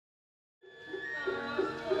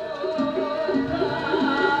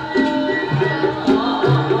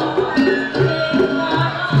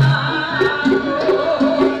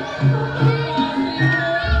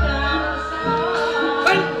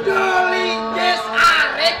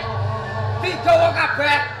digawa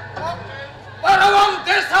kabeh. Para wong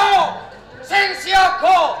desa sing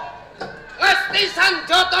siaga mesti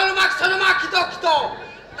sanjata lumaksana magita-gita.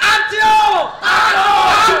 Ajo! Ajo!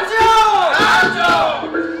 Ajo!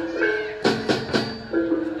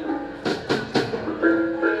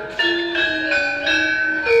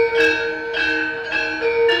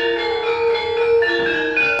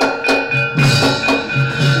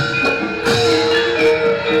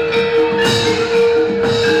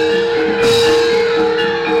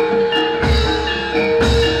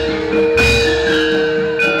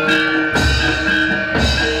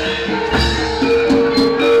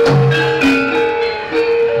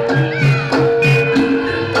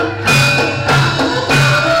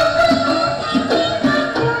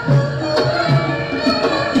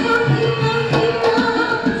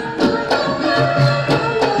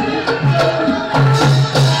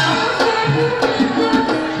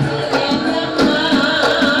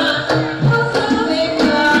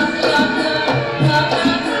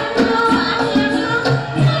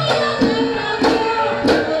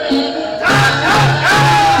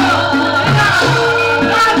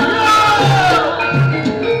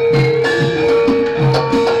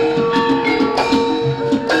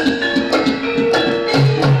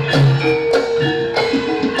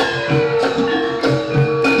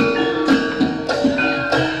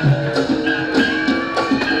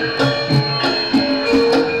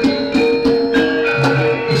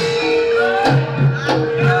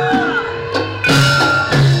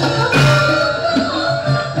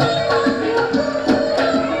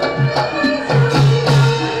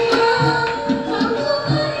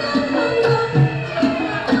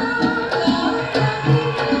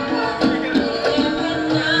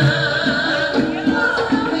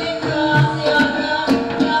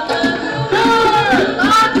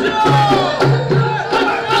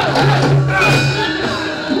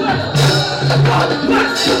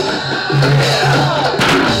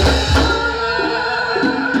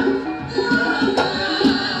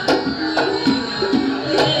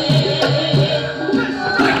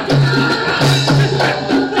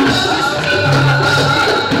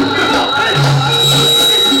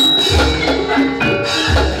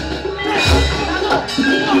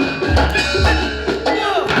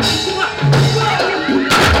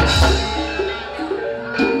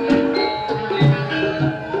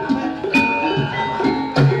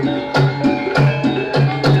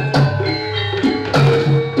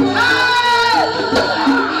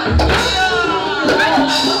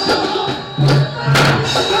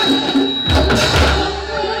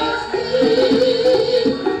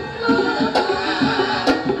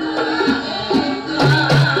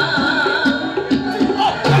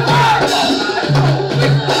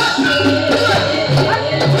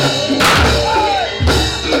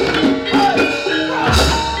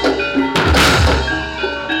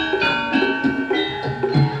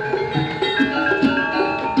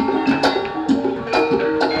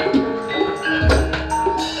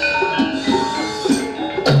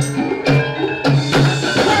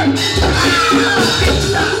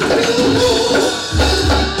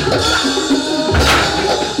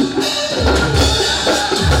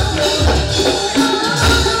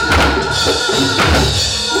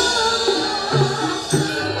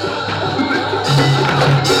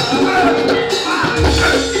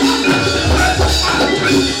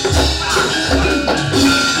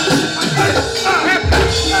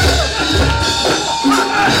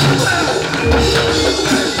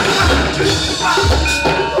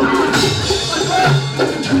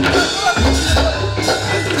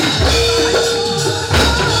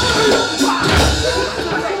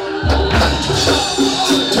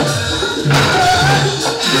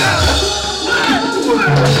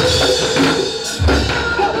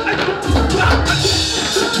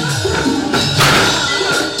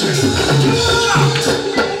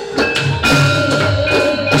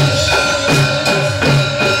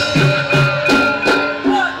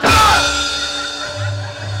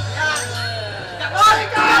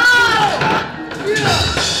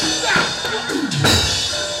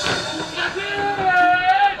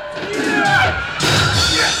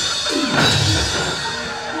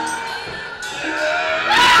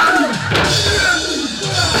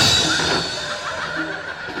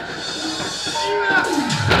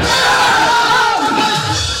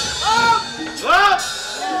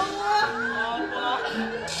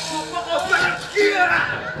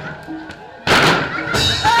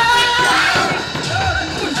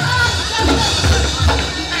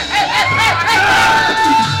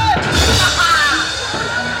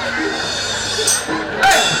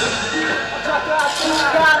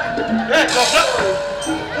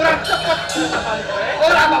 cepet.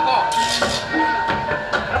 Ora apa-apa.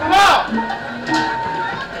 Apa-apa?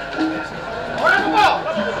 Ora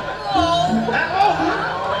apa-apa.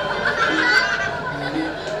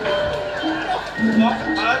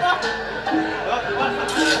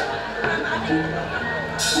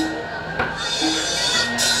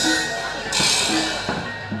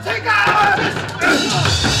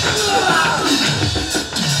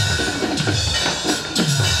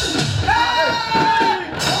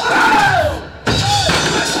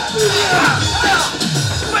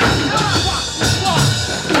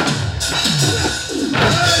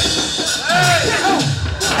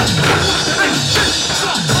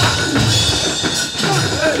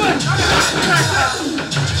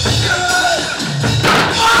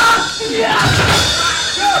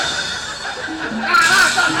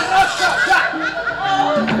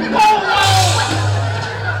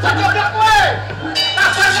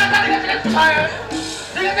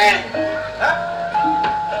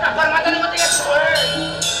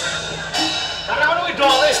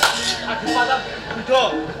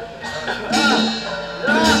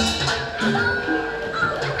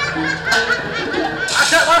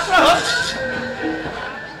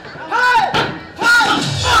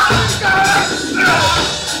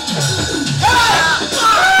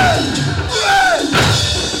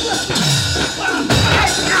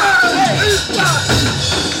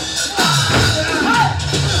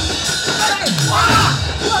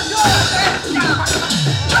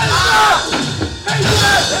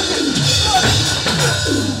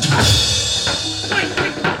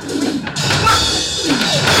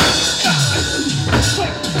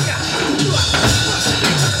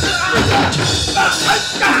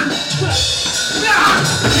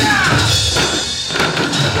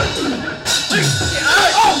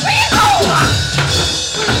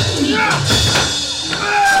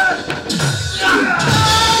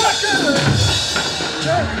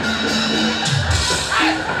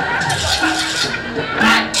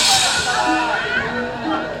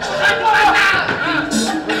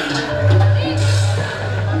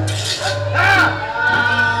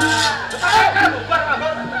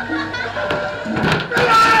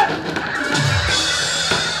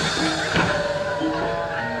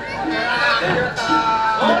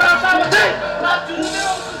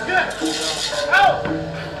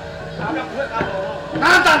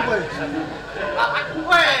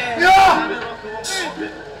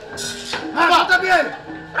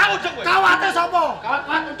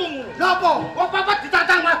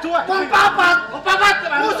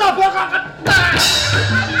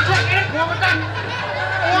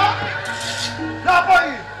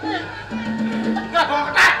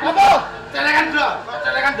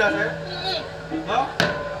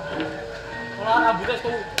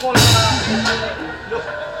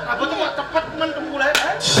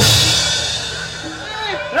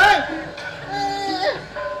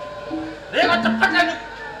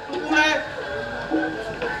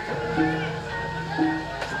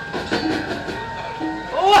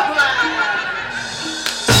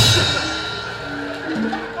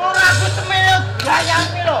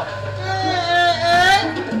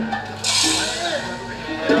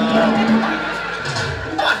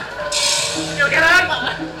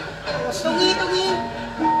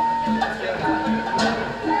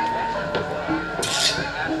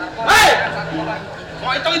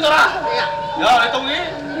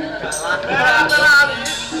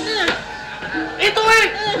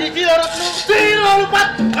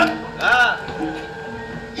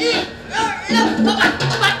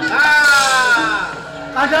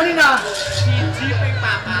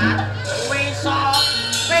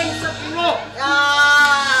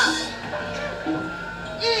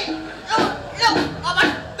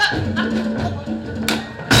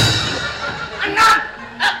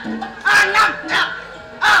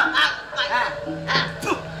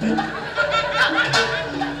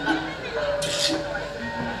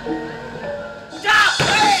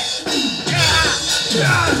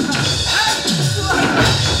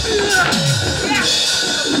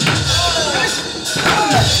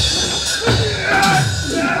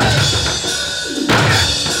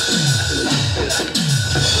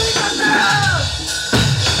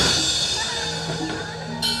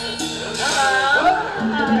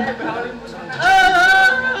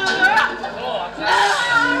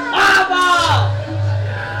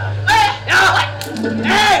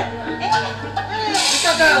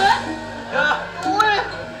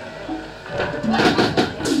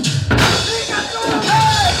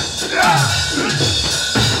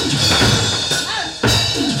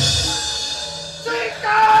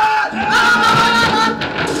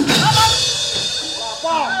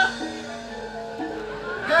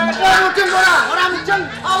 mudeng ora? Ora mudeng.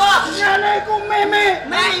 Apa? Ngene iku meme.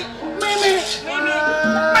 Meme.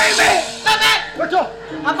 Waduh,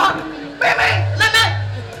 apa? Meme.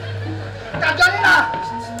 Kancane lah.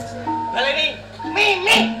 Baleni.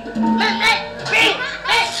 Meme.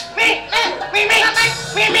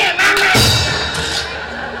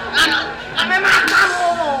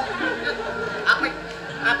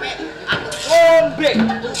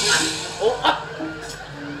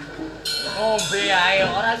 Ngombe ae,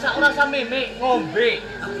 ora sak meme, ngombe.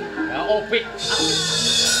 Ya opik.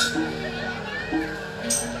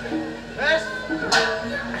 Wes.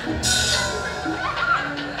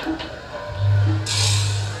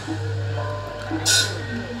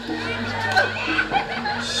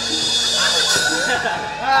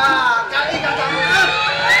 Kali katamu.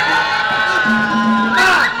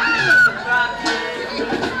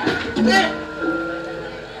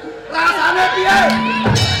 Rasane piye?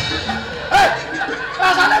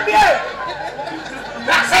 Rasane piye?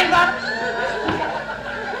 Rasen, Bang.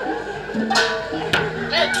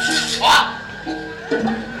 Wah.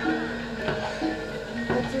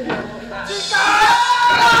 Cika.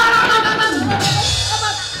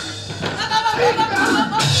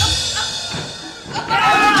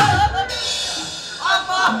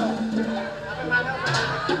 Apa?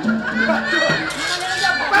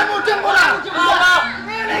 Pemudeng ora? Apa?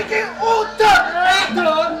 Ngene iki udut.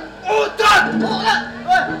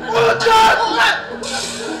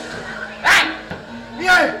 Hei!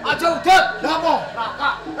 Piye? Aja udut. Lha apa? Rangka.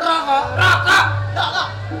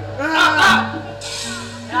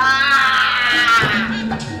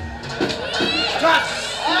 Jas.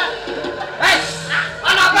 Hei!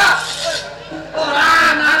 Ana apa? Ora.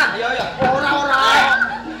 Ya. Ora.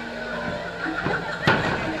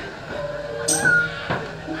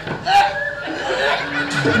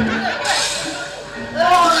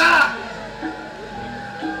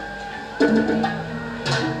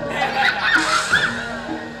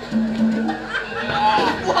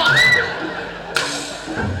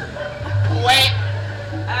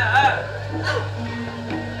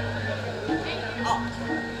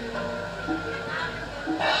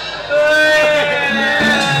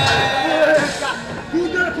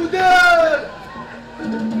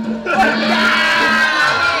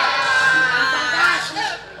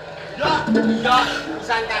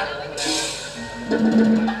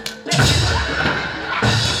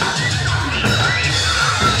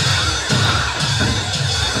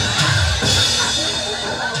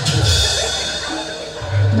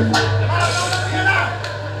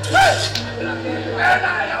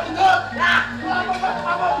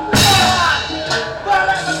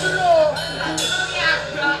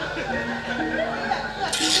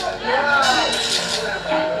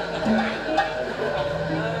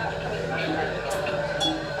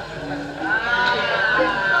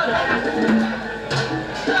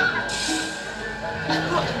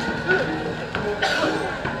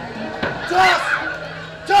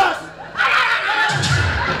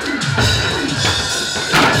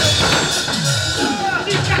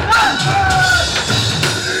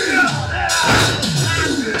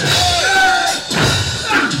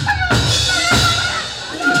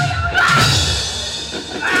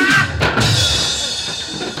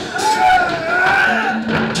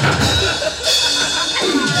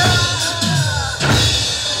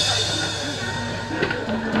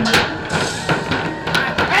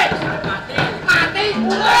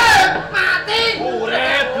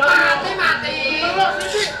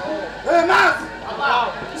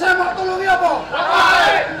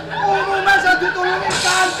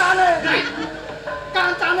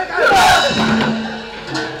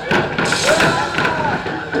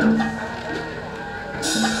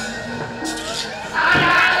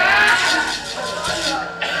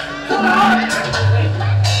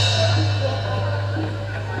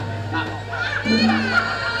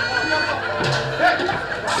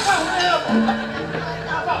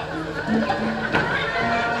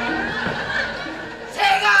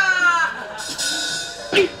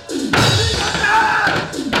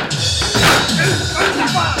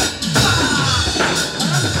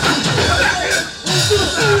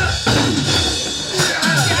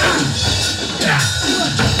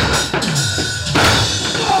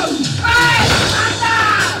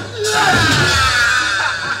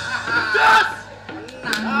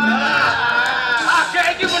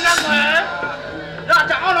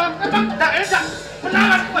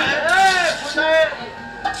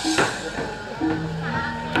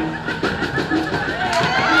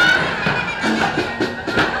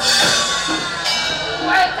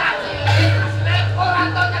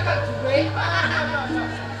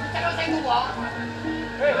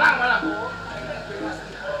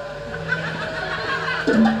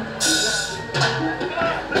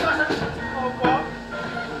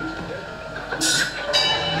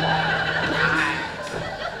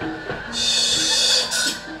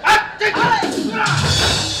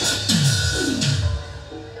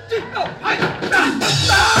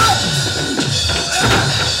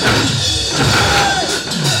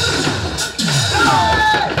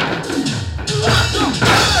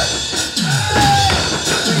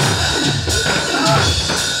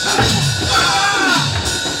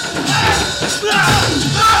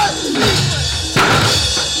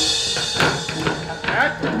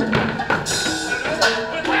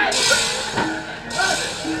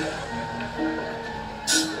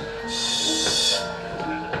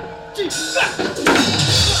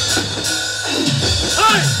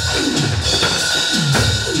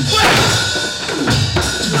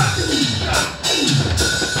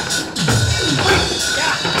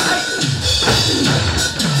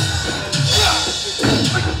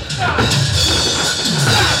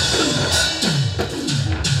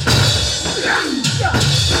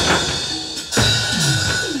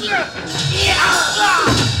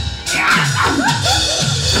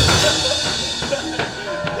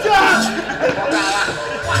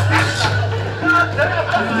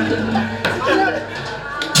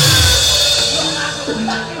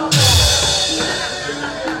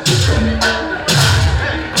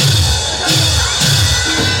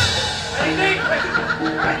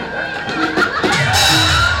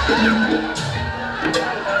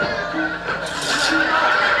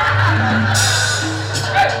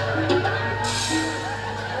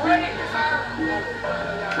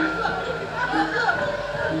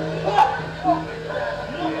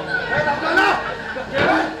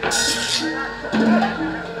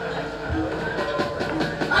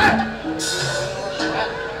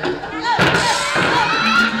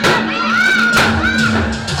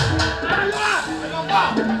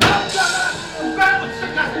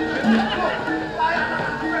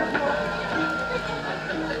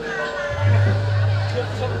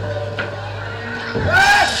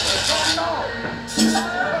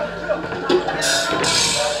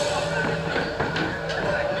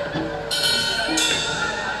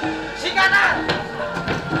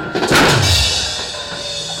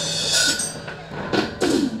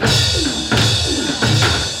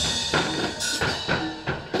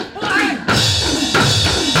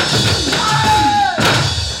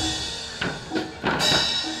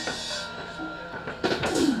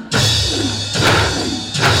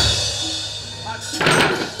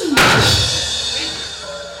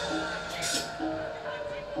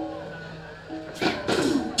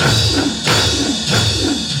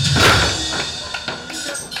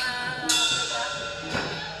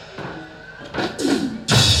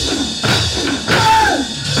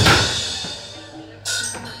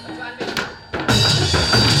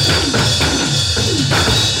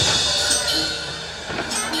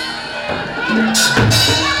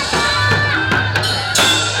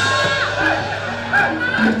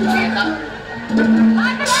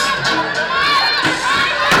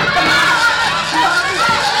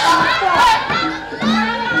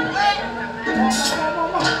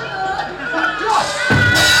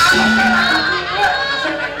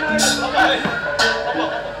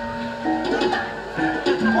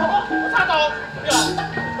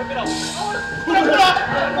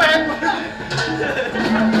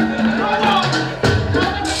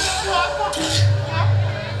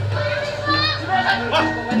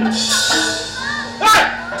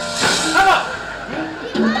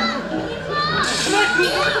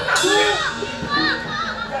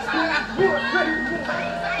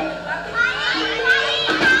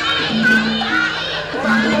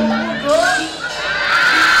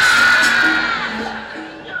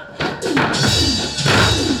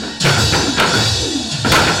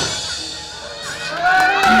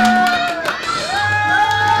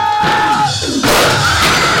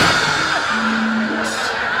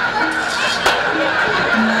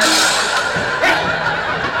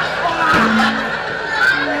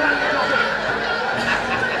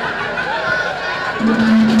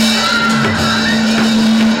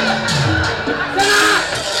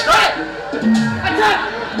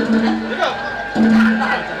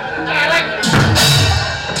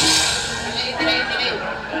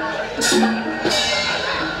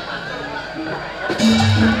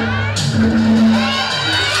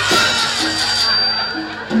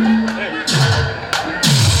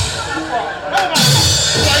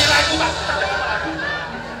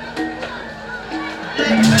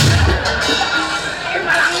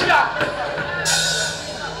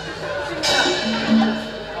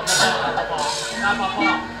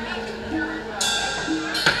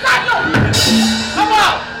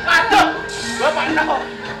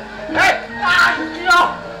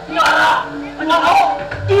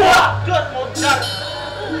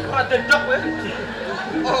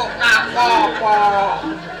 apa?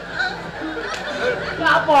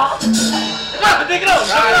 Apa? Wah, gede iki lho.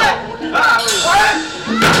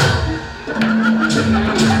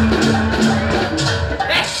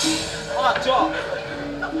 Ojo.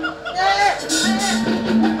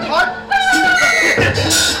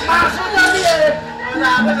 Maksudnya piye? Ora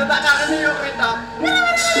aku tak kakene yo kereta.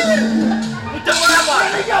 Udah ora apa?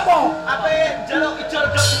 Iki apa? Ape njaluk ijol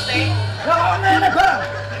dok putih? Lah kok ngene, Bang?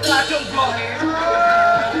 Ladung bloke.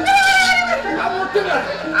 Kamu dengar?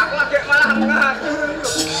 Aku lagi malah ngatur.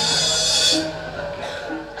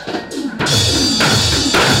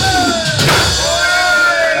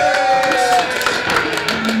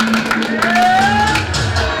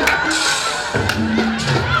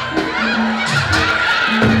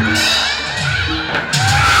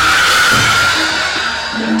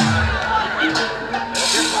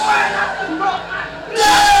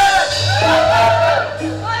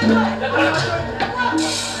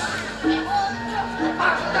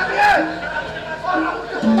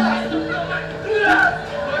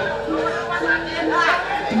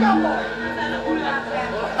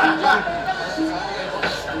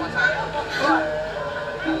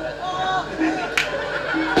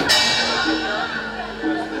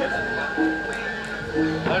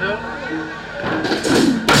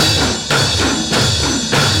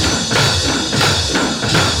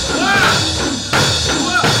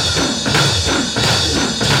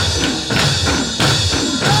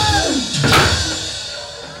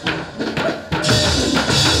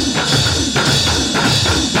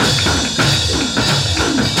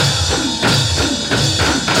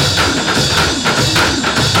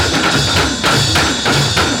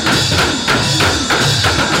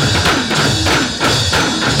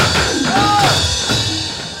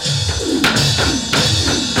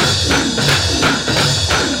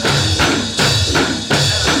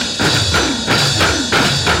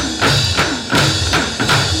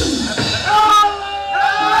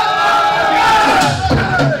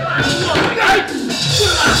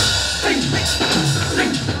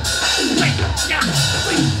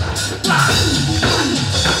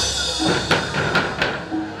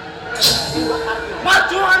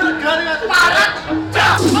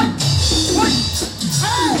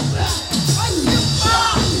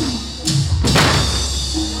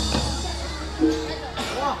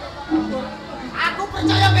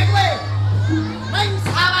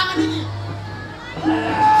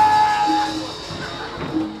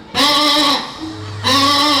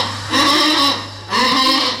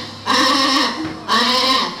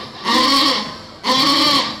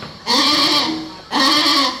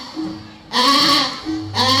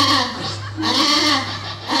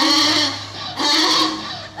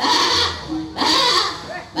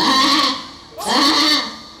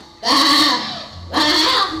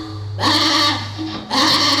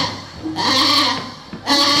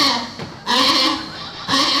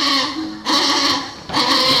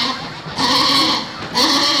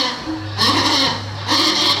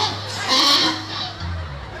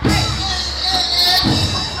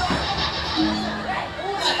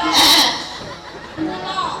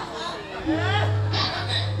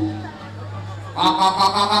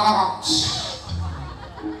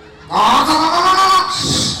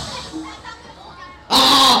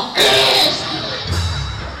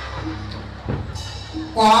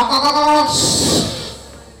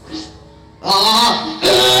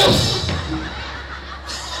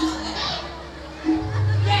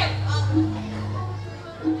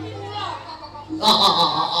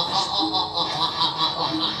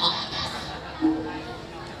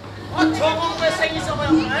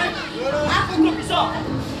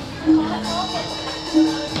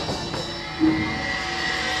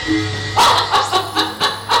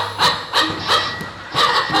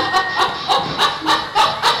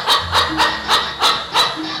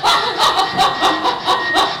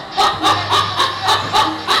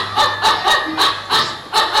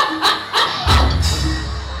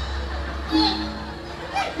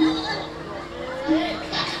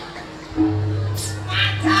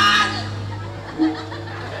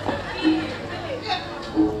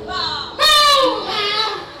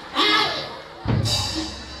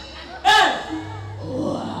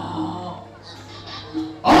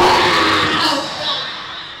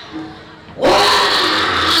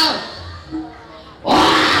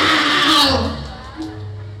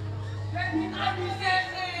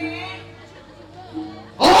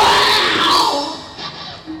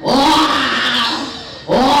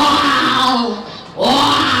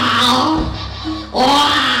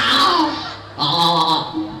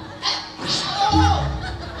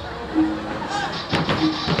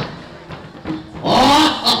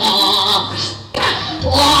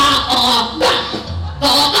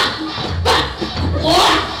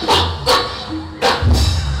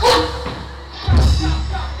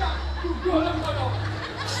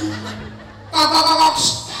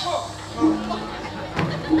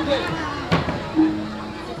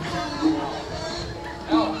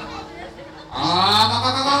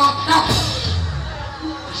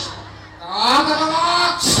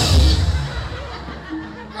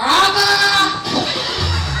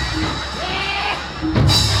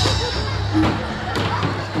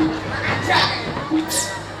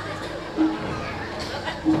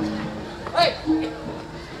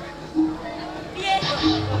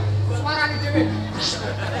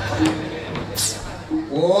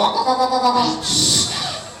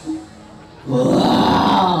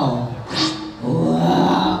 Wow.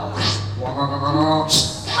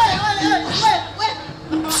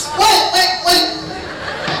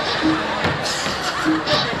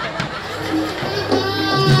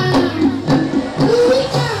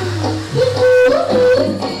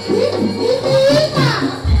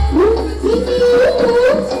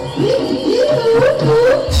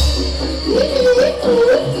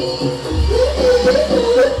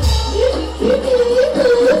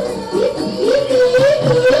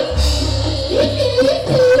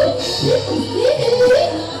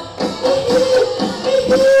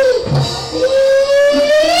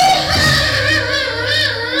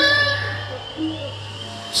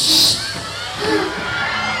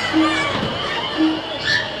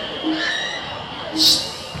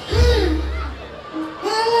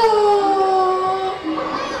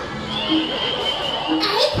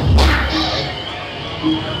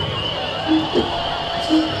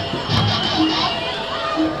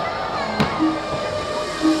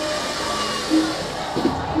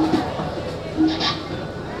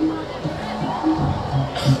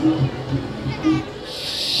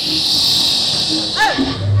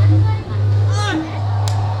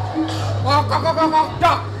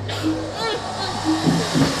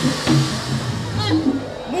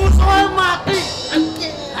 Musuh mati.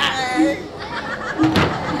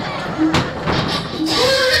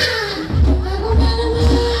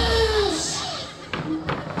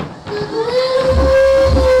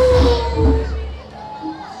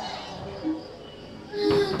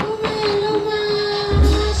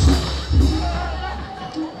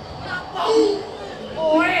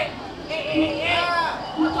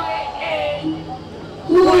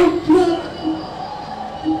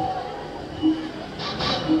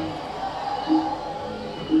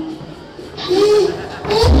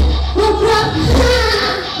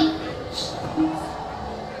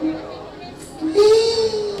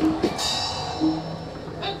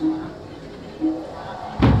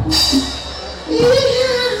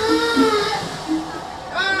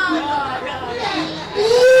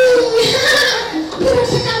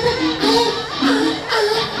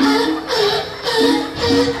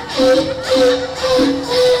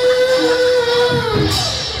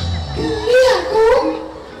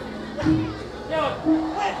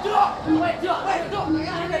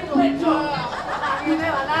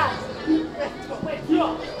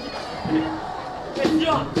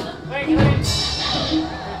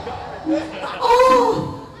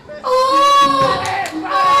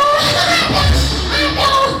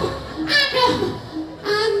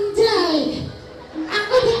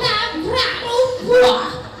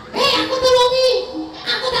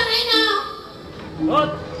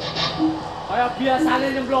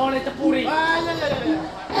 Biasanya nyemplung oleh cepuri.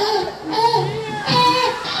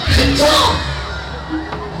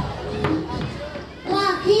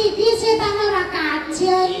 Lagi iki setan ora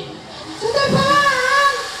kajen. Sudah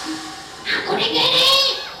bang. Aku ning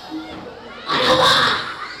kene. Ana apa?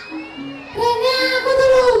 Rene aku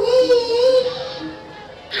tulungi.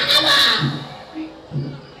 Ana apa?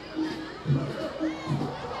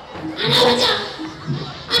 Ana apa?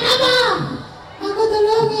 Ana apa? Aku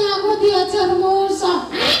tulungi, aku diajar musuh.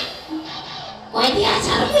 Kowe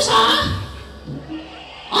diajar musuh?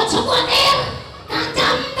 Aja kuwatir.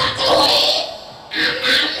 Kancam tak celuki.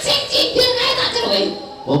 Anam sing cideng ae tak celuki.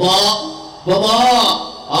 Bobo,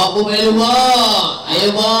 aku melu, Mbak. Ayo,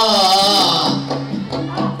 Mbak.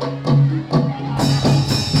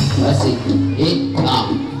 Asik.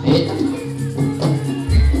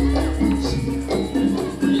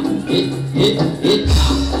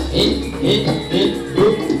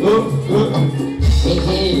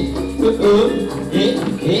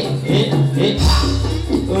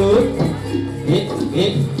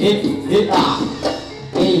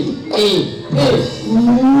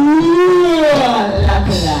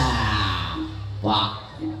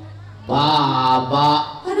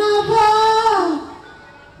 Pak. Kenapa?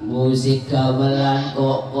 Musik gamelan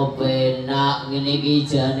kok kepenak ngene iki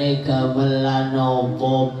jane gamelan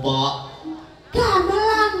opo, Pak?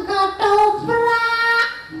 Gamelan ketoprak.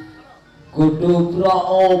 Ketoprak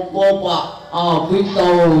opo, Pak? Abi ta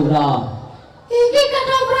ora? Iki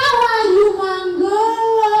ketoprak Wahyu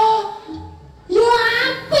Manggolo. Yo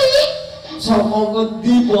apik. Saka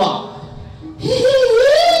ngendi, Pak?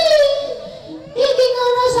 Iki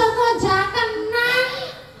ngono saka Jakenan.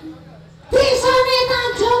 Desane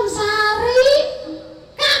Tanjung Sari,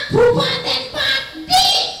 Kabupaten Pati,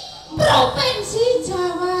 Provinsi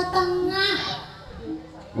Jawa Tengah.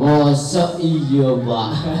 Masa iya, Pak?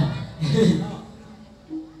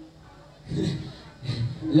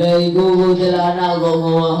 Lah iku kuntilanak kok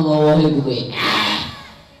ngowah-ngowah iku kowe.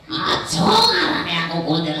 Aja ngarani aku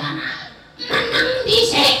kuntilanak. Meneng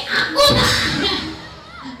dhisik aku ta.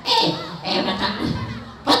 Peteng. Peteng.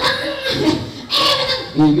 Peteng.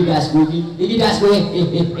 Iki dasku iki dasku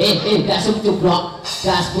dasku cublok.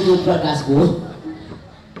 Dasku cublok dasku.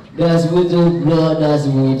 Dasku cublok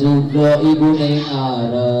iku ning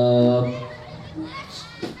arep.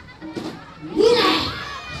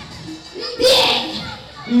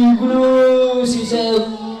 Iku lho sisem.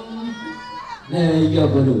 Nah iki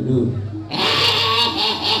apa lho?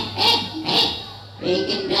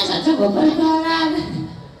 Bikin biasa coba bal-balan.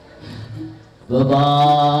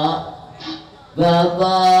 Bapak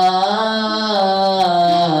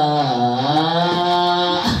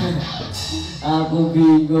aku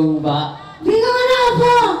bingung Pak. Bingung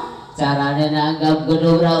apa? Carane nangkap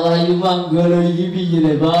Ketoprak Wahyu Manggolo iki piye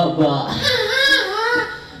le Bapak?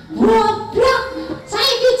 Goblok,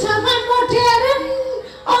 saiki zaman modern,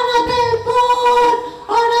 ana telepon,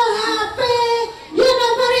 ana HP, ya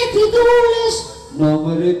nomore ditulis.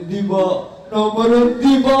 Nomor endi Pak? Nomor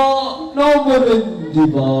endi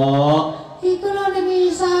Pak? Iku lho ning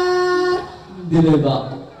ngisor. Endi le Pak?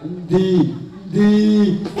 Endi?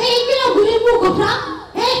 Iki lho gurimu goblok.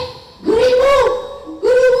 Gurimu.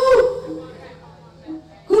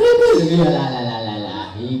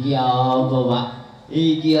 Lah. Iki apa Pak?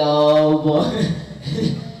 Iki apa?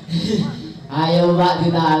 Ayo Pak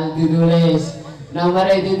ditulis.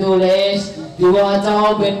 Nomornya ditulis,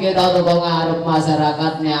 diwaca ben kita teko ngarep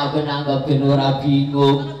masyarakatnya ben anggap ben ora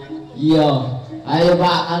bingung. Iya. Ayo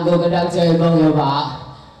Pak kanggo kendang jembong ya Pak.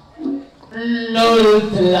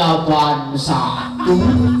 081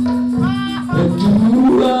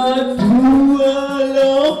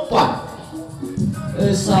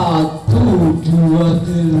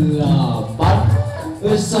 228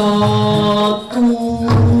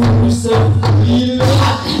 129.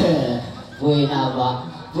 Buenak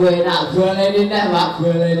boleh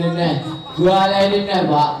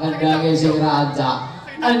Pak, kendangnya sing rancak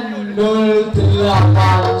 081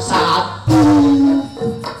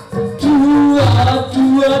 228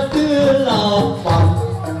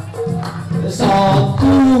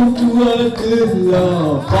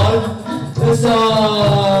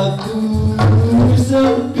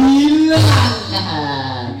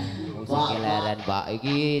 Keleran Pak,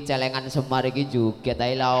 iki celengan Semar iki juga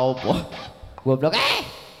ae lha opo. Goblok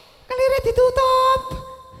keliru ditutup.